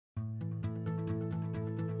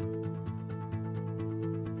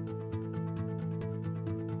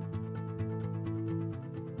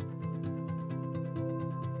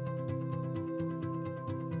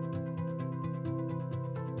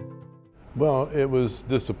Well, it was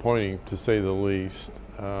disappointing to say the least.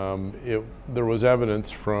 There was evidence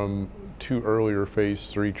from 2 earlier phase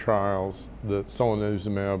 3 trials that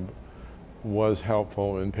solanezumab was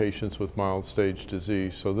helpful in patients with mild stage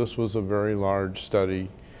disease. So this was a very large study,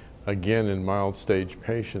 again in mild stage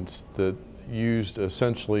patients, that used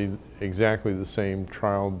essentially exactly the same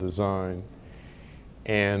trial design.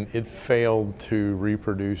 And it failed to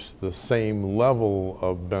reproduce the same level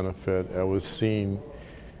of benefit that was seen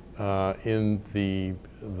in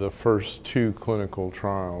the first 2 clinical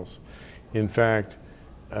trials. In fact,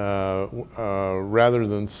 rather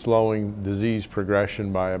than slowing disease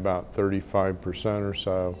progression by about 35% or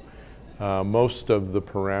so, most of the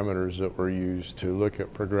parameters that were used to look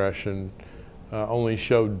at progression only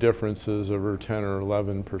showed differences over 10 or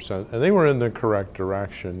 11%, and they were in the correct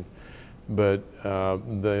direction. But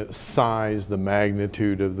the size, the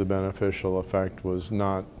magnitude of the beneficial effect was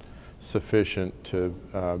not sufficient to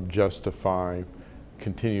justify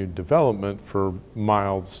continued development for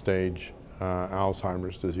mild stage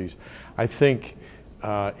Alzheimer's disease. I think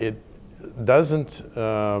it doesn't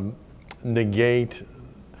negate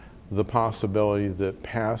the possibility that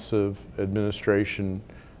passive administration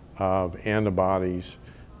of antibodies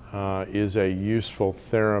is a useful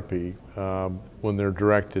therapy when they're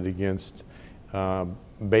directed against beta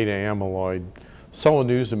amyloid.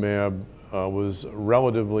 Solanezumab was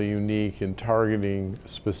relatively unique in targeting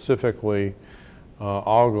specifically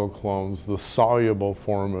oligoclones, the soluble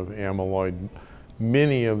form of amyloid.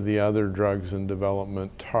 Many of the other drugs in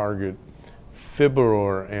development target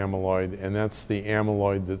fibrillar amyloid, and that's the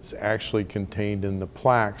amyloid that's actually contained in the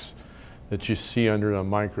plaques that you see under a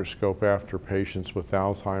microscope after patients with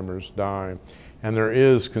Alzheimer's die. And there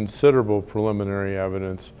is considerable preliminary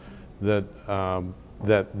evidence that,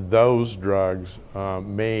 that those drugs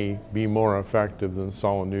may be more effective than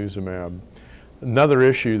solanezumab. Another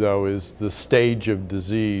issue, though, is the stage of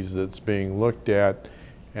disease that's being looked at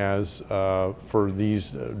as for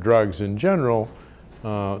these drugs in general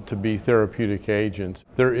to be therapeutic agents.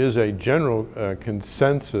 There is a general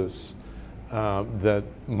consensus that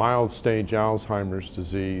mild stage Alzheimer's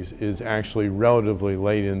disease is actually relatively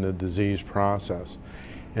late in the disease process,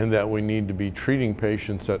 and that we need to be treating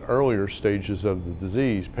patients at earlier stages of the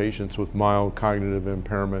disease, patients with mild cognitive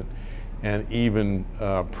impairment, and even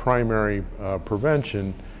primary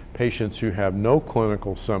prevention, patients who have no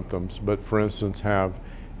clinical symptoms, but for instance have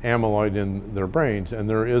amyloid in their brains. And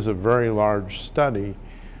there is a very large study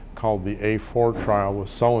called the A4 trial with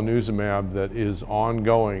solanezumab that is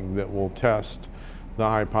ongoing that will test the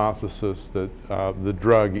hypothesis that the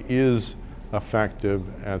drug is effective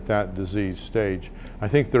at that disease stage. I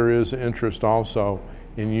think there is interest also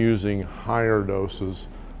in using higher doses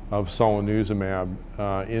of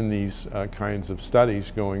solanezumab in these kinds of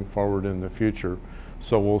studies going forward in the future.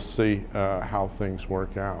 So we'll see how things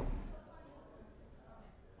work out.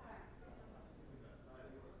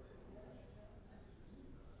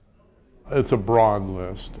 It's a broad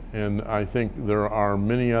list, and I think there are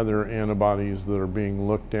many other antibodies that are being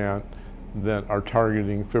looked at that are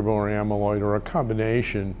targeting fibrillar amyloid, or a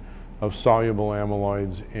combination of soluble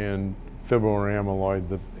amyloids and fibrillar amyloid,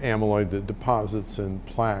 the amyloid that deposits in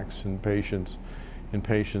plaques in patients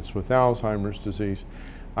with Alzheimer's disease.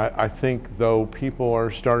 I think, though, people are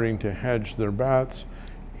starting to hedge their bets,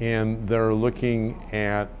 and they're looking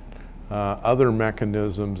at other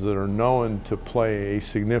mechanisms that are known to play a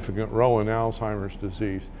significant role in Alzheimer's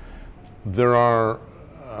disease. There are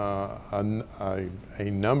a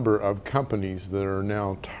number of companies that are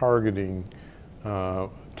now targeting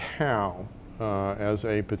tau as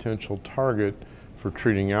a potential target for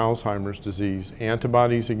treating Alzheimer's disease,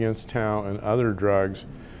 antibodies against tau and other drugs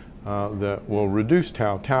that will reduce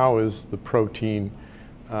tau. Tau is the protein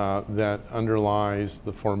that underlies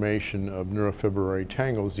the formation of neurofibrillary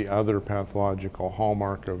tangles, the other pathological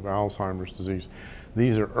hallmark of Alzheimer's disease.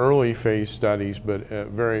 These are early phase studies, but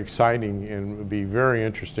very exciting, and would be very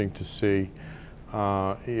interesting to see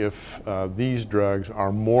if these drugs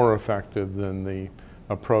are more effective than the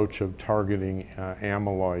approach of targeting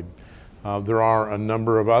amyloid. There are a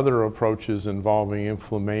number of other approaches involving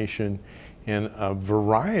inflammation and a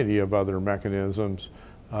variety of other mechanisms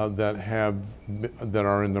that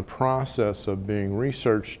are in the process of being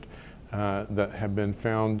researched that have been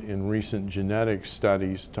found in recent genetic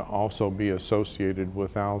studies to also be associated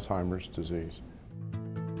with Alzheimer's disease.